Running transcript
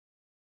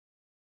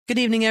Good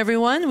evening,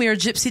 everyone. We are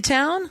Gypsy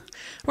Town.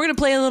 We're going to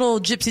play a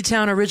little Gypsy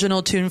Town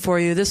original tune for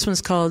you. This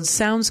one's called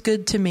Sounds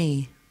Good to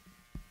Me.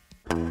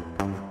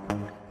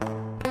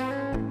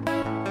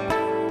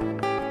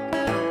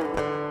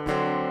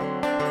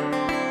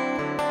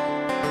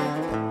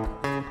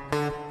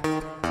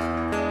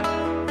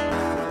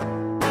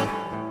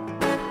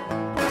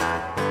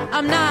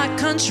 I'm not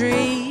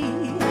country,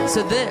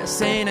 so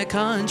this ain't a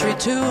country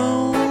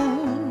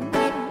tune.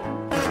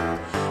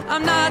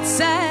 I'm not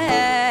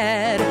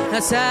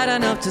not sad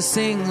enough to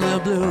sing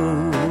the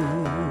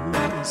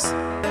blues.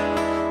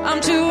 I'm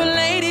too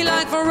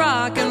ladylike for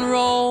rock and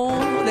roll.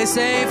 They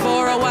say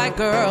for a white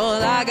girl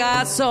I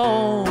got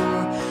soul.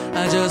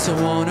 I just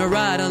wanna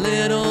write a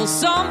little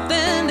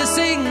something to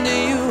sing to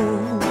you.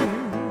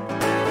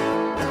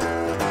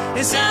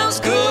 It sounds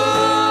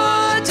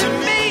good to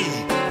me.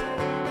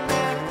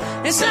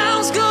 It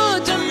sounds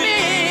good to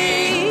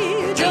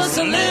me. Just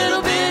a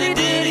little bitty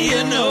ditty,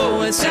 you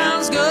know. It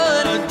sounds good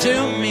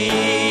to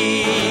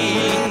me.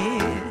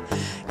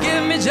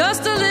 Give me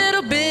just a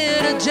little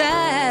bit of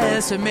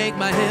jazz to make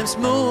my hips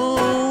move.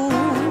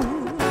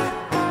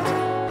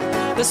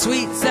 The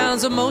sweet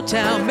sounds of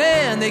Motown,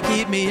 man, they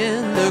keep me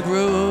in the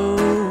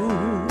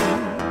groove.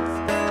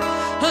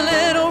 A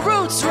little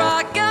roots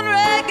rock and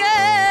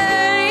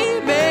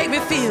reggae make me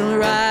feel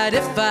right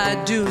if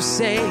I do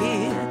say.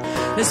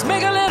 Let's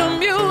make a little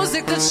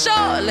music that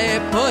surely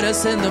put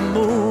us in the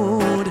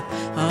mood.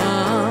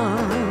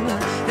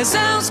 It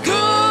sounds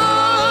good